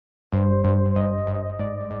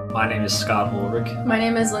My name is Scott Ulrich. My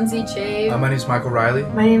name is Lindsay Chave. My name is Michael Riley.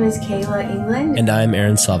 My name is Kayla England. And I'm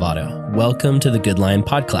Aaron Salvato. Welcome to the Good Lion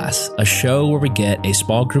Podcast, a show where we get a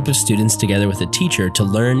small group of students together with a teacher to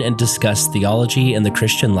learn and discuss theology and the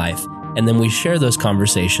Christian life, and then we share those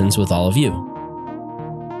conversations with all of you.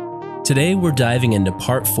 Today, we're diving into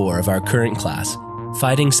part 4 of our current class,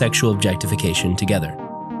 Fighting Sexual Objectification Together.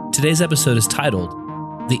 Today's episode is titled,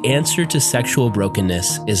 The Answer to Sexual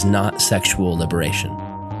Brokenness is Not Sexual Liberation.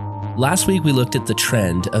 Last week, we looked at the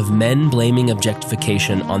trend of men blaming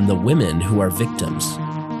objectification on the women who are victims.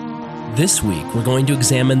 This week, we're going to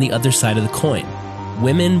examine the other side of the coin,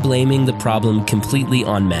 women blaming the problem completely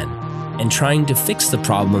on men, and trying to fix the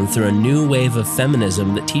problem through a new wave of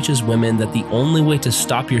feminism that teaches women that the only way to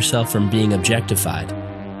stop yourself from being objectified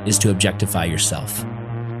is to objectify yourself.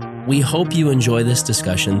 We hope you enjoy this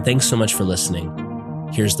discussion. Thanks so much for listening.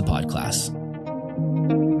 Here's the podcast.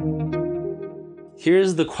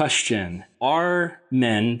 Here's the question. Are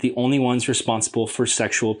men the only ones responsible for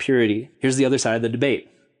sexual purity? Here's the other side of the debate.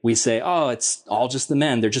 We say, oh, it's all just the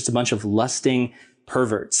men. They're just a bunch of lusting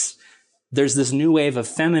perverts. There's this new wave of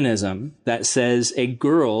feminism that says a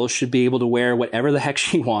girl should be able to wear whatever the heck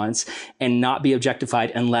she wants and not be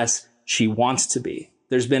objectified unless she wants to be.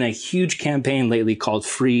 There's been a huge campaign lately called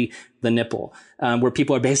Free the Nipple, where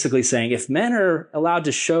people are basically saying if men are allowed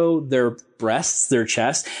to show their breasts, their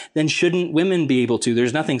chest, then shouldn't women be able to?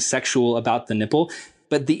 There's nothing sexual about the nipple.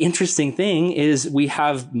 But the interesting thing is we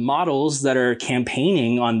have models that are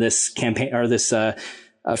campaigning on this campaign or this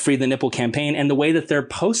Free the Nipple campaign. And the way that they're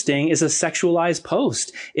posting is a sexualized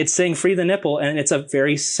post. It's saying free the nipple, and it's a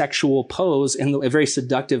very sexual pose and a very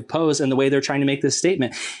seductive pose. And the way they're trying to make this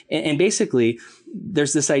statement. And basically,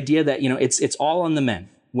 there's this idea that, it's all on the men.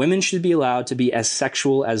 Women should be allowed to be as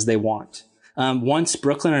sexual as they want. Once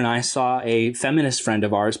Brooklyn and I saw a feminist friend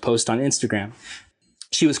of ours post on Instagram.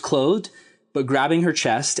 She was clothed, but grabbing her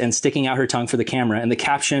chest and sticking out her tongue for the camera. And the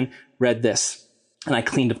caption read this. And I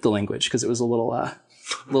cleaned up the language because it was a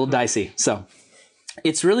little dicey. So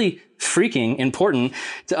it's really freaking important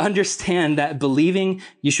to understand that believing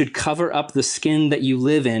you should cover up the skin that you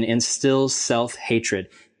live in instills self-hatred,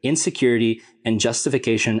 insecurity, and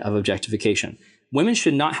justification of objectification. Women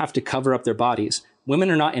should not have to cover up their bodies.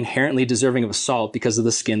 Women are not inherently deserving of assault because of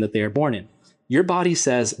the skin that they are born in. Your body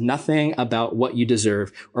says nothing about what you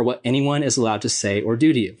deserve or what anyone is allowed to say or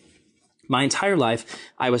do to you. My entire life,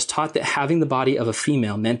 I was taught that having the body of a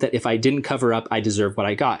female meant that if I didn't cover up, I deserved what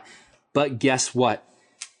I got. But guess what?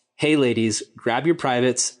 Hey, ladies, grab your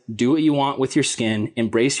privates, do what you want with your skin,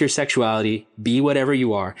 embrace your sexuality, be whatever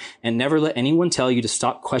you are, and never let anyone tell you to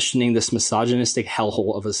stop questioning this misogynistic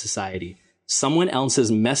hellhole of a society. Someone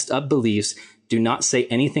else's messed up beliefs do not say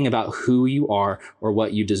anything about who you are or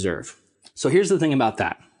what you deserve. So here's the thing about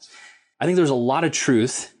that. I think there's a lot of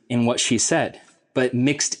truth in what she said, but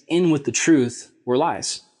mixed in with the truth were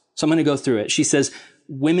lies. So I'm going to go through it. She says,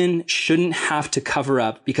 women shouldn't have to cover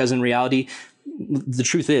up because in reality, the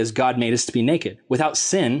truth is God made us to be naked. Without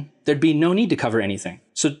sin, there'd be no need to cover anything.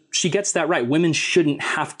 So she gets that right. Women shouldn't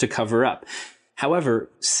have to cover up. However,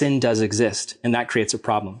 sin does exist, and that creates a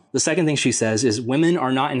problem. The second thing she says is women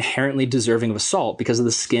are not inherently deserving of assault because of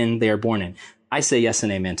the skin they are born in. I say yes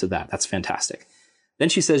and amen to that. That's fantastic. Then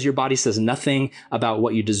she says your body says nothing about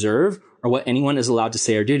what you deserve or what anyone is allowed to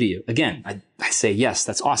say or do to you. Again, I say yes,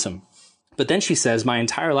 that's awesome. But then she says, my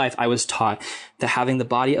entire life I was taught that having the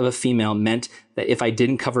body of a female meant that if I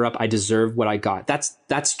didn't cover up, I deserved what I got.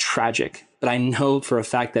 That's tragic. But I know for a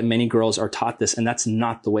fact that many girls are taught this, and that's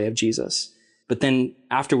not the way of Jesus. But then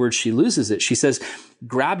afterwards, she loses it. She says,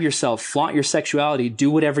 grab yourself, flaunt your sexuality, do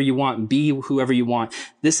whatever you want, be whoever you want.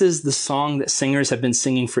 This is the song that singers have been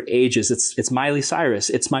singing for ages. It's Miley Cyrus.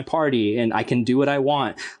 It's my party, and I can do what I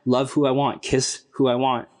want, love who I want, kiss who I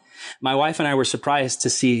want. My wife and I were surprised to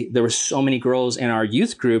see there were so many girls in our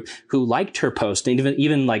youth group who liked her post and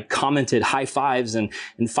even like commented high fives and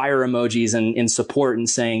fire emojis and in support and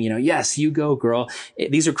saying, yes, you go, girl.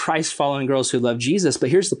 These are Christ following girls who love Jesus.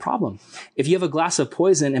 But here's the problem. If you have a glass of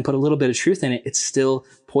poison and put a little bit of truth in it, it's still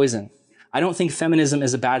poison. I don't think feminism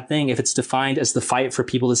is a bad thing if it's defined as the fight for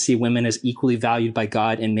people to see women as equally valued by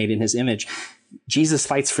God and made in his image. Jesus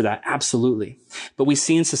fights for that, absolutely. But we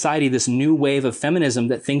see in society this new wave of feminism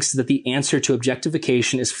that thinks that the answer to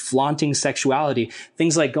objectification is flaunting sexuality,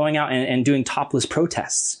 things like going out and doing topless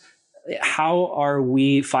protests. How are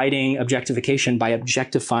we fighting objectification? By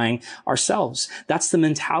objectifying ourselves. That's the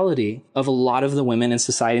mentality of a lot of the women in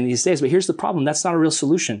society these days. But here's the problem. That's not a real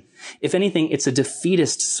solution. If anything, it's a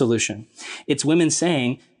defeatist solution. It's women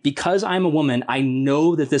saying, because I'm a woman, I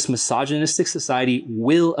know that this misogynistic society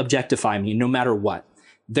will objectify me no matter what.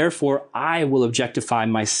 Therefore, I will objectify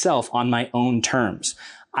myself on my own terms.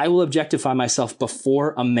 I will objectify myself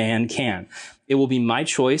before a man can. It will be my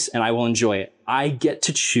choice and I will enjoy it. I get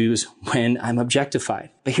to choose when I'm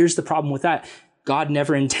objectified. But here's the problem with that. God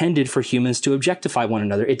never intended for humans to objectify one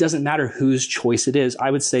another. It doesn't matter whose choice it is. I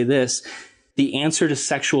would say this, the answer to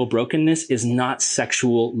sexual brokenness is not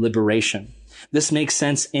sexual liberation. This makes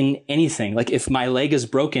sense in anything. Like if my leg is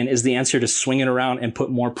broken, is the answer to swing it around and put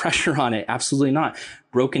more pressure on it? Absolutely not.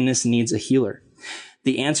 Brokenness needs a healer.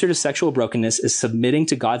 The answer to sexual brokenness is submitting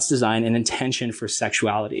to God's design and intention for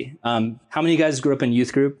sexuality. How many of you guys grew up in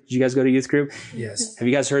youth group? Did you guys go to youth group? Yes. Have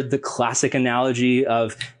you guys heard the classic analogy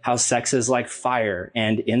of how sex is like fire,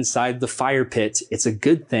 and inside the fire pit, it's a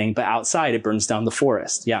good thing, but outside it burns down the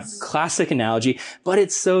forest? Yeah. Classic analogy, but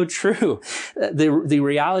it's so true. The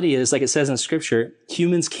reality is, like it says in scripture,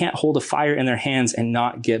 humans can't hold a fire in their hands and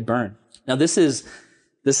not get burned. Now this is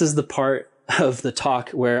the part of the talk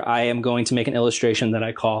where I am going to make an illustration that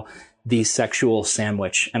I call the sexual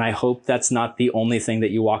sandwich. And I hope that's not the only thing that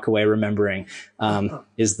you walk away remembering,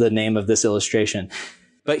 is the name of this illustration.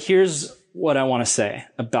 But here's what I want to say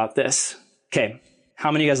about this. Okay.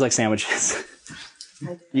 How many of you guys like sandwiches?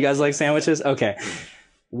 You guys like sandwiches? Okay.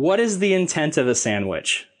 What is the intent of a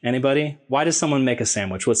sandwich? Anybody? Why does someone make a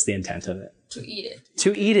sandwich? What's the intent of it? To eat it.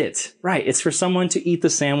 To eat it. Right. It's for someone to eat the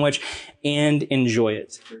sandwich and enjoy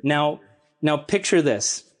it. Now picture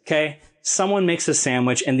this, okay? Someone makes a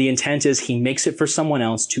sandwich and the intent is he makes it for someone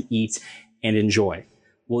else to eat and enjoy.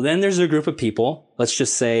 Well, then there's a group of people, let's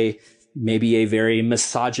just say maybe a very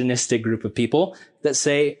misogynistic group of people that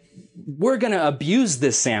say, we're going to abuse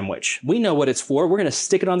this sandwich. We know what it's for. We're going to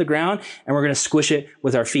stick it on the ground and we're going to squish it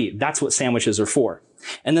with our feet. That's what sandwiches are for.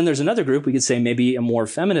 And then there's another group, we could say maybe a more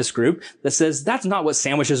feminist group, that says that's not what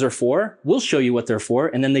sandwiches are for. We'll show you what they're for.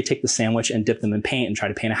 And then they take the sandwich and dip them in paint and try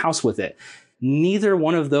to paint a house with it. Neither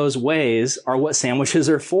one of those ways are what sandwiches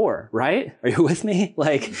are for, right? Are you with me?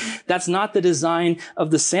 Like, that's not the design of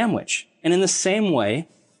the sandwich. And in the same way,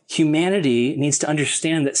 humanity needs to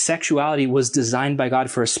understand that sexuality was designed by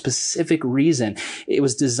God for a specific reason. It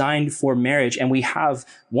was designed for marriage. And we have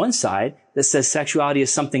one side that says sexuality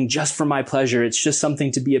is something just for my pleasure. It's just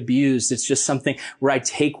something to be abused. It's just something where I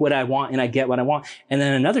take what I want and I get what I want. And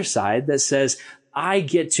then another side that says, I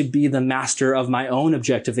get to be the master of my own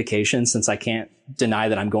objectification, since I can't deny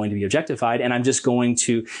that I'm going to be objectified, and I'm just going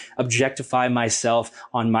to objectify myself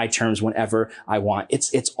on my terms whenever I want.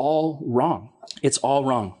 It's all wrong. It's all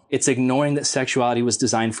wrong. It's ignoring that sexuality was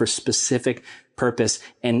designed for a specific purpose,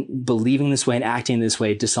 and believing this way and acting this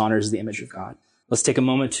way dishonors the image of God. Let's take a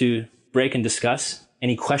moment to break and discuss.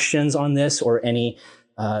 Any questions on this or any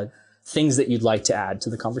things that you'd like to add to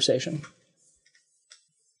the conversation?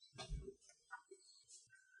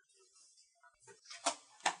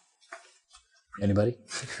 Anybody?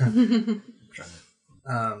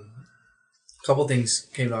 A couple things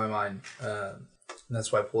came to my mind, and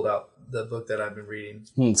that's why I pulled out the book that I've been reading.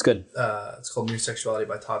 It's good. It's called Mere Sexuality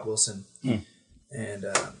by Todd Wilson. And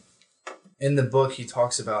in the book, he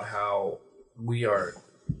talks about how we are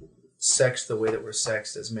sexed the way that we're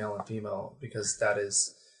sexed as male and female, because that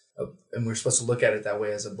is, and we're supposed to look at it that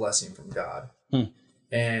way as a blessing from God.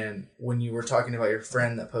 And when you were talking about your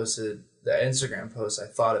friend that posted the Instagram post, I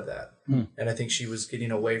thought of that. And I think she was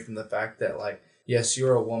getting away from the fact that, like, yes,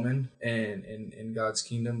 you're a woman in God's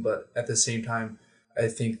kingdom, but at the same time, I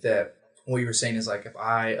think that what you were saying is, like, if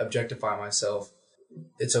I objectify myself,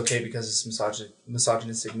 it's okay because this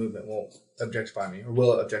misogynistic movement won't objectify me, or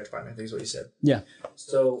will objectify me, I think is what you said. Yeah.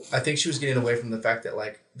 So I think she was getting away from the fact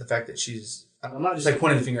that she's, I'm not just like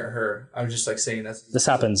pointing the finger at her. I'm just like saying this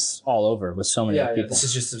happens all over with so many people. Yeah, this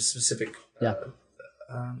is just a specific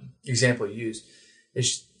example you used.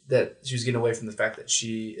 Is that she was getting away from the fact that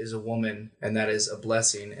she is a woman, and that is a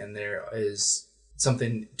blessing, and there is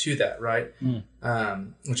something to that, right?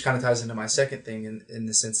 Which kind of ties into my second thing in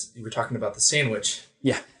the sense you were talking about the sandwich.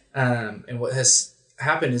 Yeah. And what has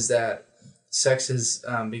happened is that sex has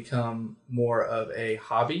become more of a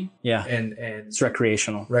hobby. Yeah. And it's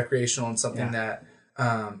recreational. And something that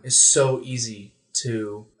is so easy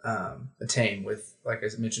to attain with, like I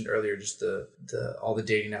mentioned earlier, just the all the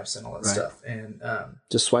dating apps and all that stuff. And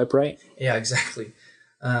just swipe right. Yeah, exactly.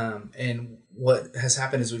 And what has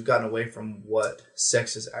happened is we've gotten away from what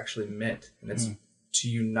sex is actually meant, and it's to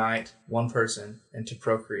unite one person and to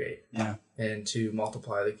procreate, and to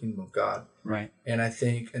multiply the kingdom of God. Right. And I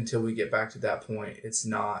think until we get back to that point, it's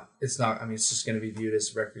not. I mean, it's just going to be viewed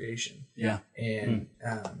as recreation. Yeah. And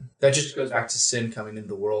that just goes back to sin coming into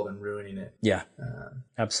the world and ruining it. Yeah.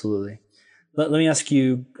 Absolutely. Let me ask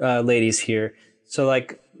you, ladies here. So,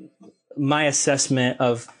 like, my assessment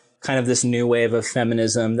of kind of this new wave of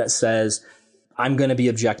feminism that says, I'm going to be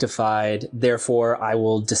objectified, therefore I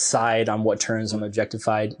will decide on what terms I'm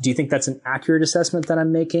objectified. Do you think that's an accurate assessment that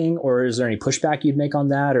I'm making, or is there any pushback you'd make on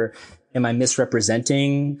that? Or am I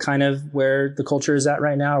misrepresenting kind of where the culture is at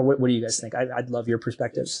right now? Or what do you guys think? I'd love your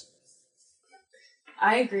perspectives.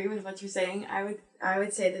 I agree with what you're saying. I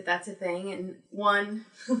would say that that's a thing. And one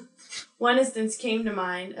instance came to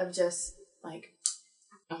mind of just like,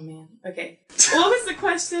 oh man, okay. What was the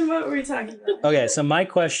question? What were we talking about? Okay, so my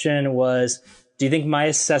question was, do you think my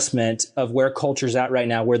assessment of where culture's at right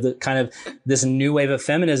now, where the kind of this new wave of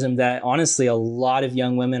feminism that honestly a lot of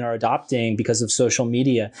young women are adopting because of social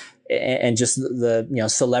media and just the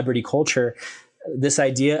celebrity culture, this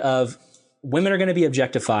idea of women are going to be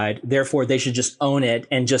objectified, therefore they should just own it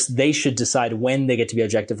and just they should decide when they get to be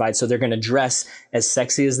objectified. So they're going to dress as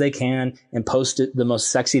sexy as they can and post the most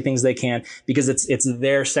sexy things they can because it's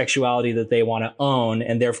their sexuality that they want to own,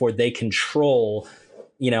 and therefore they control.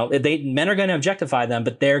 Men are going to objectify them,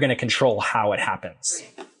 but they're going to control how it happens.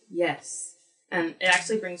 Yes. And it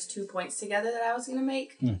actually brings 2 points together that I was going to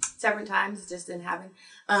make several times. It just didn't happen.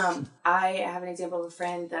 I have an example of a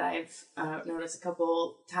friend that I've noticed a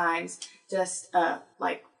couple times just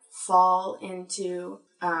fall into,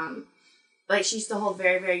 she used to hold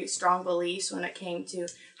very, very strong beliefs when it came to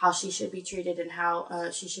how she should be treated and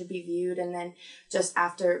how she should be viewed. And then just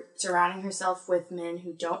after surrounding herself with men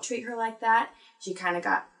who don't treat her like that, she kind of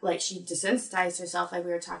got, she desensitized herself like we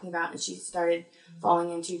were talking about, and she started falling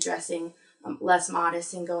into dressing less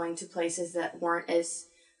modest and going to places that weren't as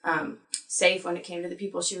safe when it came to the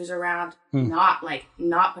people she was around, not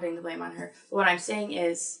putting the blame on her. But what I'm saying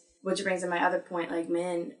is, which brings in my other point,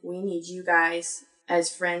 men, we need you guys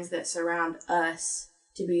as friends that surround us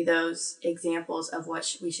to be those examples of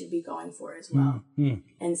what we should be going for as well.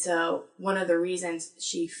 And so one of the reasons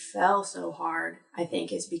she fell so hard, I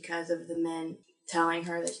think, is because of the men telling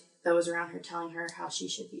her that was around her telling her how she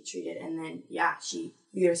should be treated. And then, she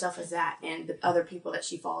viewed herself as that, and the other people that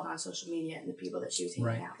she followed on social media and the people that she was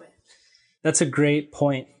hanging out with. That's a great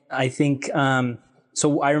point. I think,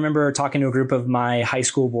 so I remember talking to a group of my high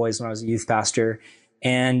school boys when I was a youth pastor,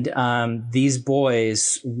 and these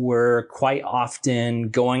boys were quite often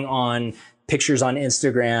going on pictures on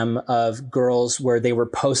Instagram of girls where they were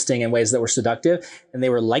posting in ways that were seductive, and they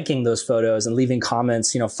were liking those photos and leaving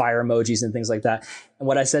comments, fire emojis and things like that. And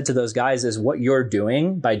what I said to those guys is, what you're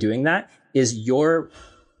doing by doing that is you're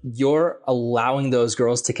allowing those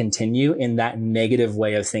girls to continue in that negative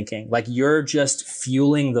way of thinking. Like, you're just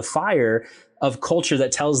fueling the fire of culture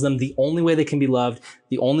that tells them the only way they can be loved,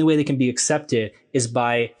 the only way they can be accepted is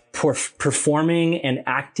by performing and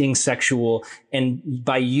acting sexual. And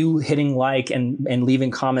by you hitting like and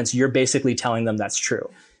leaving comments, you're basically telling them that's true.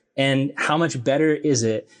 And how much better is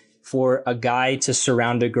it for a guy to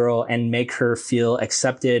surround a girl and make her feel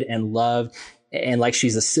accepted and loved and like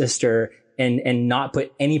she's a sister, and not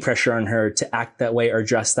put any pressure on her to act that way or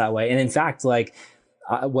dress that way? And in fact,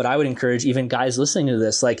 what I would encourage even guys listening to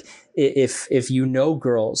this, if you know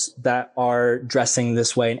girls that are dressing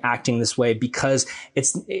this way and acting this way, because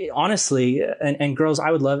honestly, and girls, I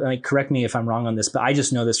would love, correct me if I'm wrong on this, but I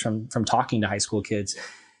just know this from talking to high school kids.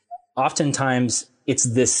 Oftentimes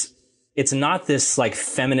it's not this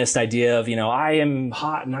feminist idea of, I am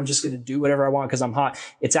hot and I'm just going to do whatever I want because I'm hot.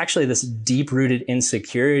 It's actually this deep rooted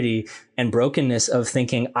insecurity and brokenness of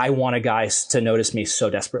thinking, I want a guy to notice me so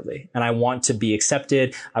desperately, and I want to be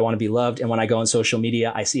accepted. I want to be loved. And when I go on social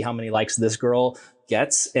media, I see how many likes this girl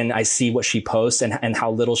gets, and I see what she posts and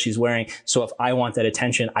how little she's wearing. So if I want that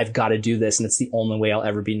attention, I've got to do this. And it's the only way I'll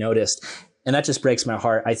ever be noticed. And that just breaks my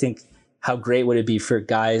heart. I think, how great would it be for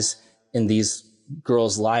guys in these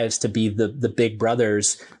girls' lives to be the big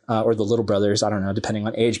brothers or the little brothers, I don't know, depending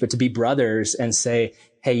on age, but to be brothers and say,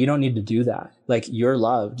 hey, you don't need to do that. You're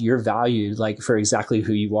loved, you're valued, for exactly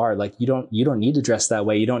who you are. You don't need to dress that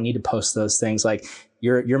way. You don't need to post those things.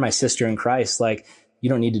 You're my sister in Christ. You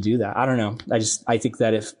don't need to do that. I don't know. I think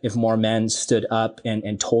that if more men stood up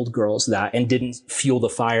and told girls that and didn't fuel the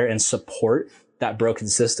fire and support that broken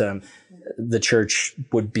system, the church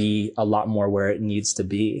would be a lot more where it needs to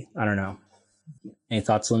be. I don't know. Any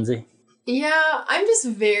thoughts, Lindsay? Yeah, I'm just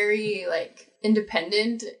very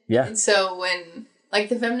independent. Yeah. And so when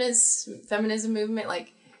the feminism movement,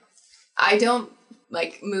 I don't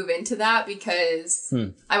move into that because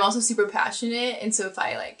I'm also super passionate. And so if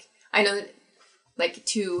I know that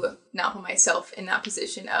to not put myself in that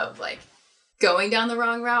position of going down the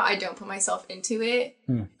wrong route, I don't put myself into it.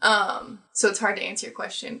 So it's hard to answer your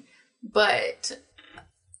question, but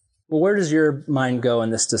well, where does your mind go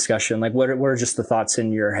in this discussion? What are just the thoughts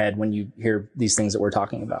in your head when you hear these things that we're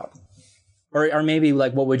talking about? Or maybe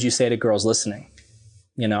like, what would you say to girls listening?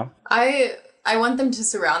 You know? I want them to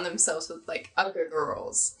surround themselves with like other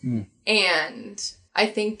girls. And I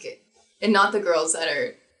think, and not the girls that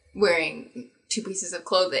are wearing 2 pieces of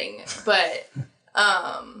clothing, but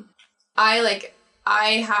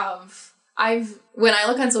when I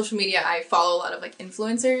look on social media, I follow a lot of like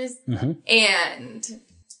influencers, and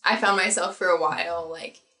I found myself for a while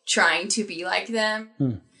like trying to be like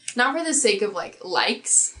them, not for the sake of like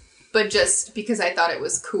likes, but just because I thought it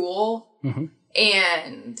was cool.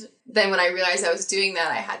 And then when I realized I was doing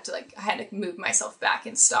that, I had to move myself back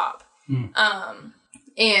and stop.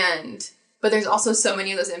 But there's also so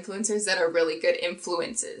many of those influencers that are really good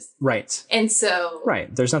influences. Right. And so...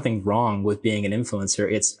 Right. There's nothing wrong with being an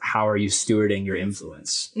influencer. It's how are you stewarding your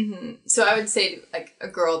influence? So I would say like a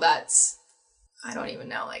girl that's, I don't even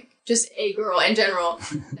know, like just a girl in general,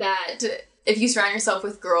 that if you surround yourself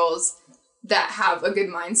with girls that have a good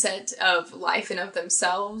mindset of life and of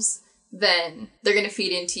themselves, then they're going to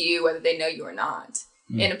feed into you whether they know you or not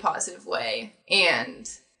in a positive way. And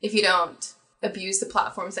if you don't abuse the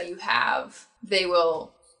platforms that you have, they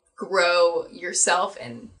will grow yourself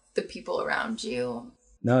and the people around you.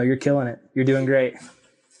 No, you're killing it. You're doing great.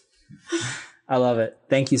 I love it.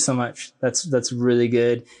 Thank you so much. That's really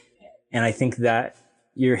good. And I think that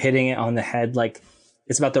you're hitting it on the head. Like,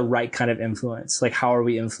 it's about the right kind of influence. Like, how are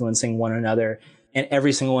we influencing one another? And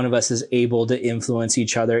every single one of us is able to influence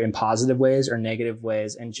each other in positive ways or negative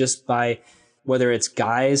ways. And just by, whether it's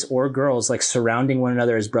guys or girls, like surrounding one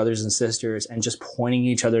another as brothers and sisters and just pointing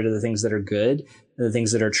each other to the things that are good, the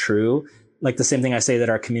things that are true. Like the same thing I say that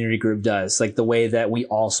our community group does, like the way that we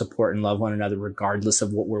all support and love one another, regardless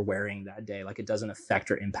of what we're wearing that day. Like, it doesn't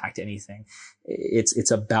affect or impact anything.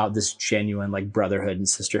 It's about this genuine like brotherhood and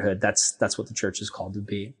sisterhood. That's what the church is called to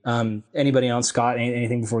be. Anybody else, Scott,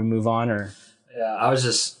 anything before we move on? Or yeah, I was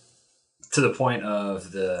just to the point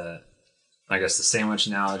of the sandwich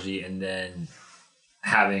analogy, and then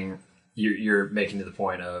having you're making to the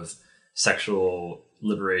point of sexual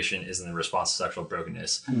liberation isn't the response to sexual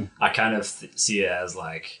brokenness. I kind of see it as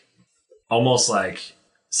like almost like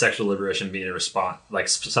sexual liberation being a response. Like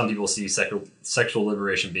some people see sexual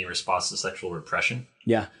liberation being a response to sexual repression.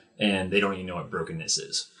 Yeah, and they don't even know what brokenness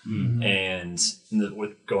is. And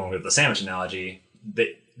going with the sandwich analogy,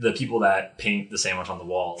 the people that paint the sandwich on the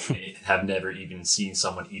wall have never even seen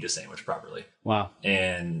someone eat a sandwich properly. Wow.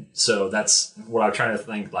 And so that's what I'm trying to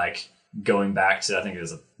think, like going back to, I think it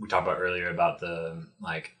was, we talked about earlier about the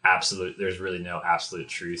like absolute, there's really no absolute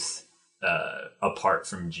truth apart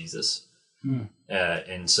from Jesus.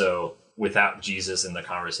 And so without Jesus in the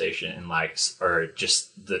conversation and like, or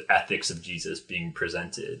just the ethics of Jesus being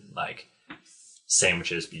presented, like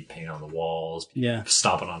sandwiches be painted on the walls,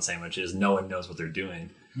 stomping on sandwiches, no one knows what they're doing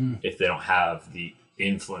if they don't have the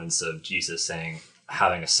influence of Jesus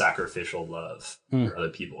having a sacrificial love for other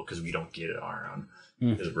people, because we don't get it on our own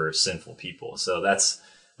because we're sinful people. So that's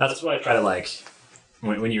what I try to like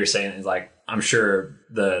when you were saying is like, I'm sure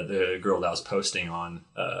the girl that was posting on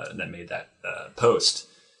that made that post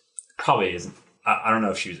probably isn't. I don't know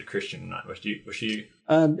if she was a Christian or not. Was she?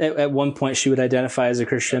 At one point, she would identify as a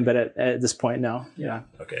Christian, but at this point, no. Yeah.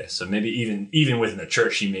 Okay. So maybe even within the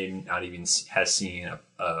church, she may not even has seen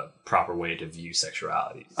a proper way to view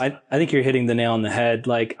sexuality. I think you're hitting the nail on the head.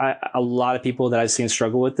 Like a lot of people that I've seen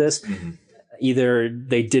struggle with this, either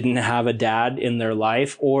they didn't have a dad in their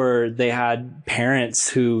life, or they had parents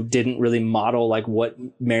who didn't really model like what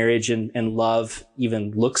marriage and love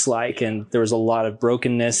even looks like. And there was a lot of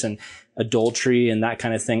brokenness and adultery and that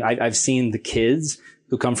kind of thing. I've seen the kids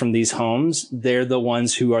who come from these homes. They're the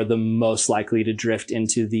ones who are the most likely to drift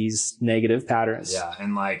into these negative patterns. Yeah.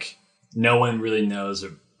 And like, no one really knows,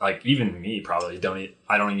 like even me probably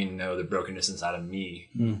I don't even know the brokenness inside of me,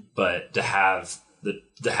 but to have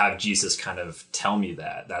Jesus kind of tell me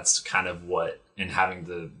that's kind of what, and having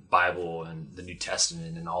the Bible and the New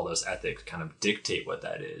Testament and all those ethics kind of dictate what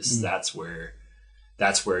that is. That's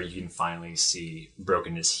where you can finally see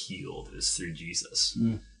brokenness healed, is through Jesus.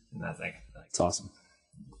 And I think it's awesome.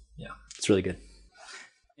 Yeah. It's really good.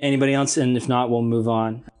 Anybody else? And if not, we'll move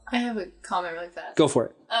on. I have a comment really fast. Go for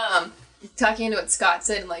it. Talking into what Scott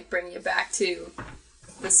said and like bringing it back to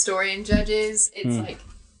the story in Judges, it's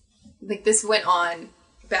like this went on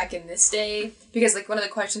back in this day, because like one of the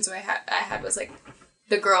questions I had was like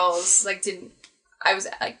the girls like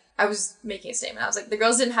I was making a statement. I was like, the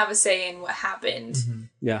girls didn't have a say in what happened.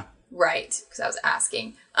 Yeah. Right. Because I was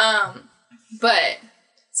asking. But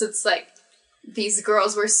so it's like these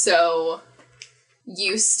girls were so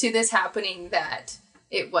used to this happening that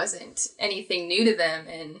it wasn't anything new to them.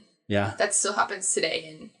 And that still happens today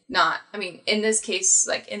in not, I mean, in this case,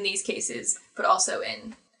 like in these cases, but also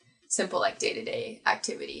in simple like day-to-day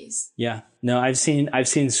activities. Yeah. No, I've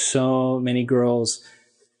seen so many girls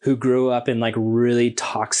who grew up in like really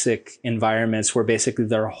toxic environments where basically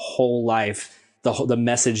their whole life, the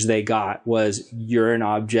message they got was you're an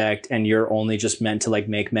object and you're only just meant to like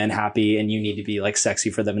make men happy and you need to be like sexy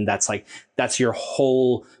for them. And that's your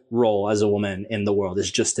whole role as a woman in the world, is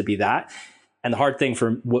just to be that. And the hard thing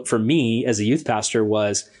for me as a youth pastor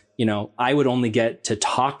was, you know, I would only get to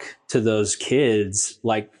talk to those kids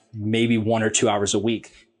like maybe 1 or 2 hours a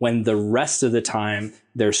week, when the rest of the time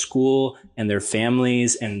their school and their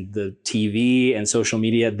families and the TV and social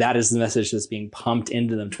media, that is the message that's being pumped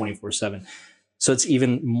into them 24/7. So it's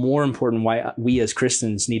even more important why we as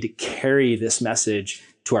Christians need to carry this message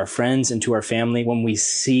to our friends and to our family. When we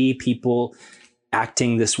see people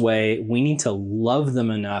acting this way, we need to love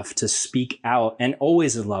them enough to speak out, and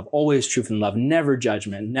always in love, always truth and love, never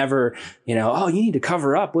judgment, never, you know, oh, you need to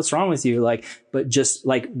cover up. What's wrong with you? Like, but just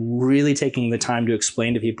like really taking the time to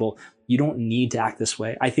explain to people, you don't need to act this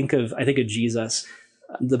way. I think of Jesus.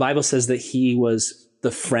 The Bible says that he was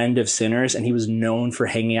the friend of sinners and he was known for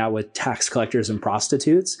hanging out with tax collectors and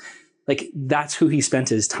prostitutes. Like, that's who he spent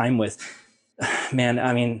his time with. Man,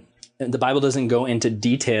 I mean, the Bible doesn't go into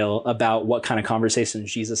detail about what kind of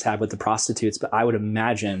conversations Jesus had with the prostitutes, but I would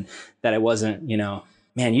imagine that it wasn't, you know,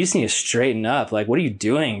 man, you just need to straighten up. Like, what are you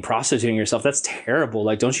doing? Prostituting yourself? That's terrible.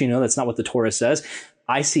 Like, don't you know that's not what the Torah says?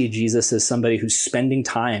 I see Jesus as somebody who's spending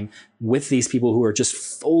time with these people who are just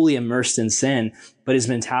fully immersed in sin, but his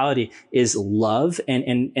mentality is love.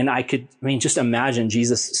 And just imagine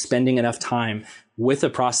Jesus spending enough time with a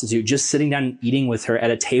prostitute, just sitting down and eating with her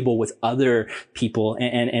at a table with other people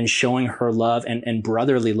and showing her love and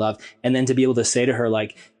brotherly love. And then to be able to say to her,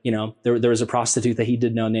 like, you know, there was a prostitute that he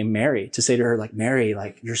did know named Mary, to say to her, like, Mary,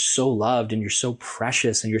 like, you're so loved and you're so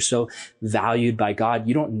precious and you're so valued by God.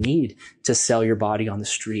 You don't need to sell your body on the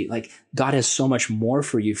street. Like, God has so much more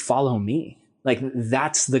for you. Follow me. Like,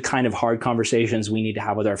 that's the kind of hard conversations we need to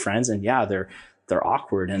have with our friends. And yeah, they're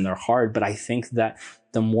awkward and they're hard, but I think that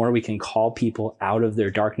the more we can call people out of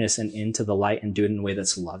their darkness and into the light and do it in a way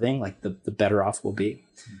that's loving, like the better off we'll be.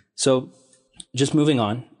 So just moving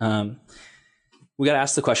on, we got to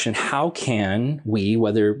ask the question, how can we,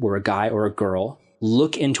 whether we're a guy or a girl,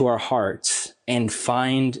 look into our hearts and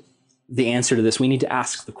find the answer to this? We need to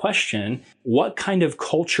ask the question, what kind of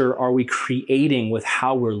culture are we creating with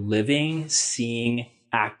how we're living, seeing,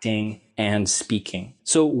 acting, and speaking?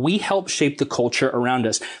 So we help shape the culture around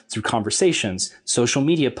us through conversations, social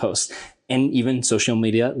media posts, and even social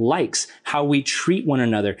media likes, how we treat one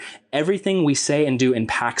another. Everything we say and do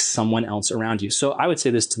impacts someone else around you. So I would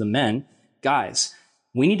say this to the men, guys,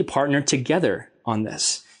 we need to partner together on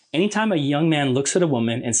this. Anytime a young man looks at a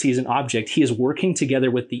woman and sees an object, he is working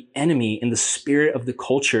together with the enemy in the spirit of the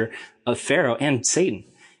culture of Pharaoh and Satan.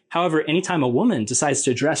 However, anytime a woman decides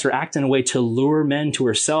to dress or act in a way to lure men to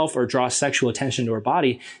herself or draw sexual attention to her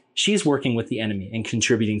body, she's working with the enemy and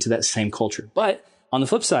contributing to that same culture. But on the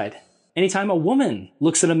flip side, anytime a woman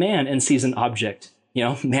looks at a man and sees an object, you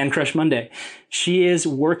know, Man Crush Monday, she is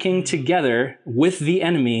working together with the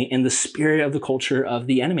enemy in the spirit of the culture of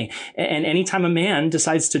the enemy. And anytime a man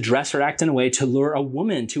decides to dress or act in a way to lure a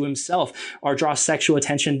woman to himself or draw sexual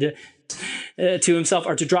attention to himself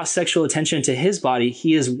or to draw sexual attention to his body,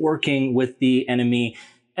 he is working with the enemy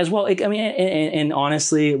as well. I mean, and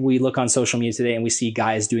honestly, we look on social media today and we see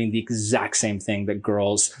guys doing the exact same thing that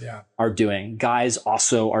girls are doing. Guys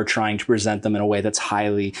also are trying to present them in a way that's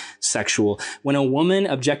highly sexual. When a woman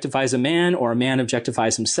objectifies a man or a man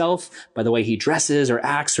objectifies himself by the way he dresses or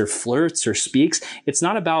acts or flirts or speaks, it's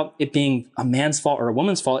not about it being a man's fault or a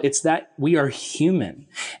woman's fault. It's that we are human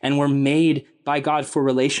and we're made by God for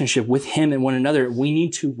relationship with him and one another. We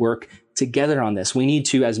need to work together on this. We need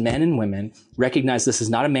to, as men and women, recognize this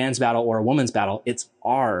is not a man's battle or a woman's battle. It's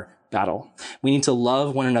our battle. We need to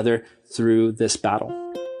love one another through this battle.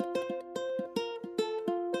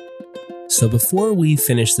 So before we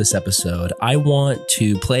finish this episode, I want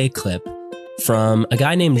to play a clip from a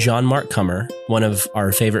guy named John Mark Comer, one of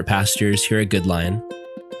our favorite pastors here at Good Lion.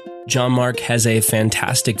 John Mark has a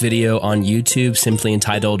fantastic video on YouTube simply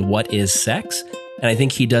entitled, What is Sex? And I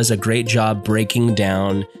think he does a great job breaking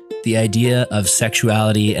down the idea of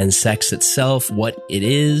sexuality and sex itself, what it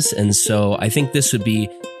is. And so I think this would be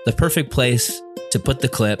the perfect place to put the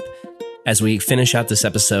clip as we finish out this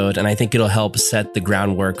episode. And I think it'll help set the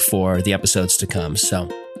groundwork for the episodes to come. So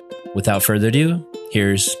without further ado,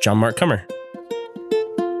 here's John Mark Comer.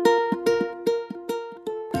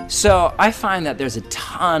 So I find that there's a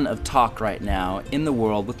ton of talk right now in the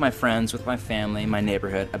world with my friends, with my family, my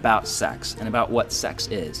neighborhood about sex and about what sex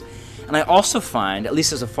is. And I also find, at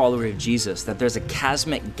least as a follower of Jesus, that there's a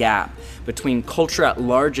chasmic gap between culture at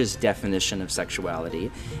large's definition of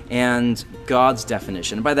sexuality and God's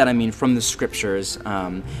definition. And by that I mean from the scriptures,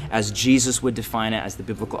 as Jesus would define it, as the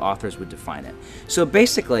biblical authors would define it. So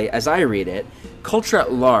basically, as I read it, culture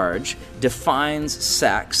at large defines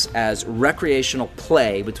sex as recreational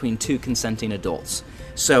play between two consenting adults.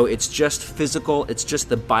 So it's just physical, it's just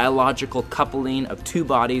the biological coupling of two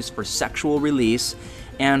bodies for sexual release.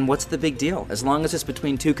 And what's the big deal? As long as it's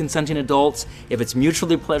between two consenting adults, if it's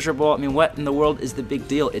mutually pleasurable, I mean, what in the world is the big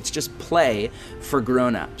deal? It's just play for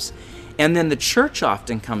grown-ups. And then the church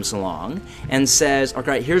often comes along and says, all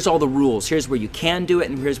right, here's all the rules. Here's where you can do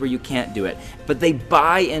it and here's where you can't do it. But they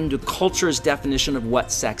buy into culture's definition of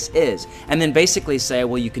what sex is. And then basically say,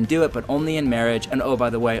 well, you can do it, but only in marriage. And oh,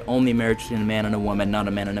 by the way, only marriage between a man and a woman, not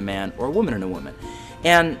a man and a man or a woman and a woman.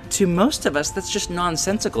 And to most of us, that's just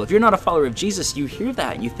nonsensical. If you're not a follower of Jesus, you hear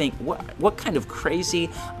that and you think, what kind of crazy,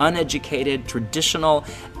 uneducated, traditional,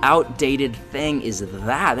 outdated thing is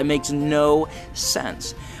that? That makes no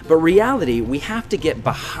sense. But reality, we have to get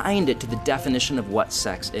behind it to the definition of what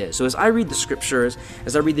sex is. So as I read the scriptures,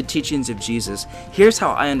 as I read the teachings of Jesus, here's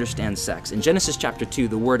how I understand sex. In Genesis chapter 2,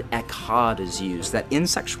 the word echad is used, that in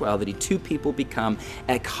sexuality, two people become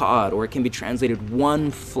echad, or it can be translated one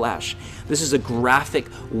flesh. This is a graphic,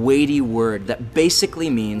 weighty word that basically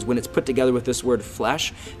means, when it's put together with this word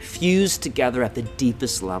flesh, fused together at the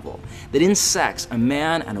deepest level. That in sex, a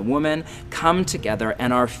man and a woman come together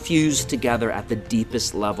and are fused together at the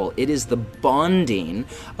deepest level. It is the bonding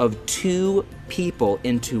of two people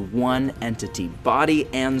into one entity, body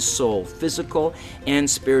and soul, physical and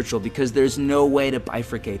spiritual, because there's no way to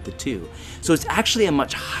bifurcate the two. So it's actually a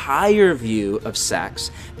much higher view of sex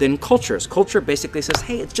than culture's. Culture basically says,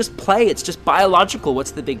 hey, it's just play, it's just biological,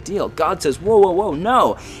 what's the big deal? God says, whoa, whoa, whoa,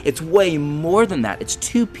 no, it's way more than that. It's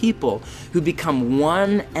two people who become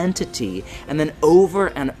one entity and then over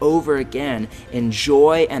and over again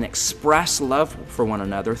enjoy and express love for one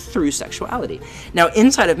another through sexuality. Now,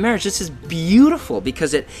 inside of marriage, this is beautiful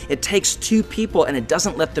because it takes two people and it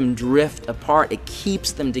doesn't let them drift apart. It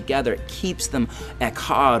keeps them together. It keeps them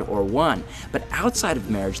echad, or one. But outside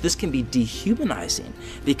of marriage, this can be dehumanizing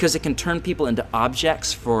because it can turn people into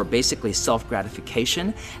objects for basically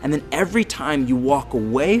self-gratification. And then every time you walk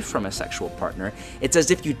away from a sexual partner, it's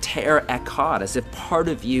as if you tear echad, as if part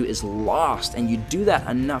of you is lost. And you do that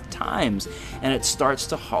enough times and it starts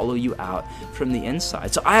to hollow you out from the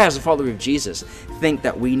inside. So I, as a follower of Jesus, think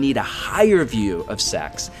that we need a higher view of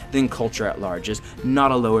sex than culture at large is,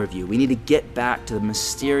 not a lower view. We need to get back to the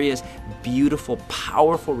mysterious, beautiful,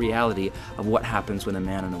 powerful reality of what happens when a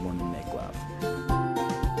man and a woman make love.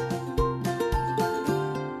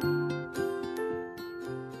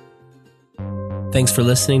 Thanks for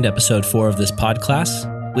listening to episode 4 of this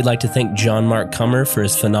podcast. We'd like to thank John Mark Comer for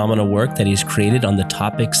his phenomenal work that he's created on the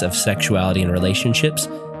topics of sexuality and relationships.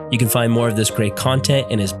 You can find more of this great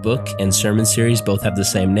content in his book and sermon series. Both have the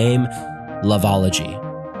same name, Loveology.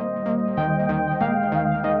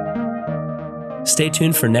 Stay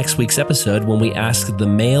tuned for next week's episode when we ask the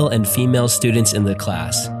male and female students in the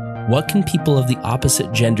class, what can people of the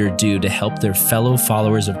opposite gender do to help their fellow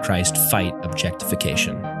followers of Christ fight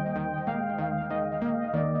objectification?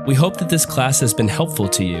 We hope that this class has been helpful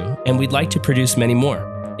to you, and we'd like to produce many more.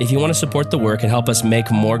 If you want to support the work and help us make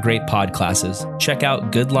more great pod classes, check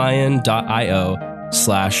out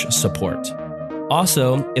goodlion.io/support.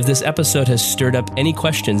 Also, if this episode has stirred up any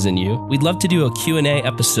questions in you, we'd love to do a Q&A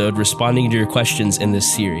episode responding to your questions in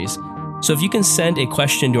this series. So if you can send a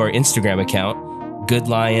question to our Instagram account,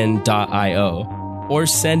 goodlion.io, or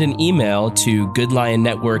send an email to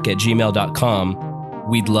goodlionnetwork@gmail.com,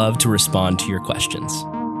 we'd love to respond to your questions.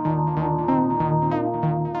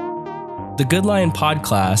 The Good Lion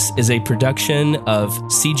Podcast is a production of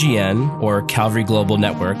CGN, or Calvary Global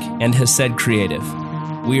Network, and Hesed Creative.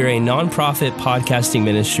 We are a nonprofit podcasting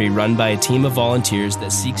ministry run by a team of volunteers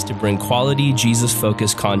that seeks to bring quality,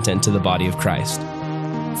 Jesus-focused content to the body of Christ.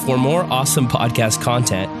 For more awesome podcast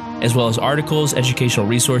content, as well as articles, educational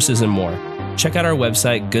resources, and more, check out our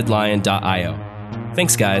website, goodlion.io.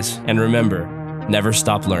 Thanks, guys, and remember, never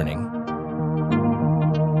stop learning.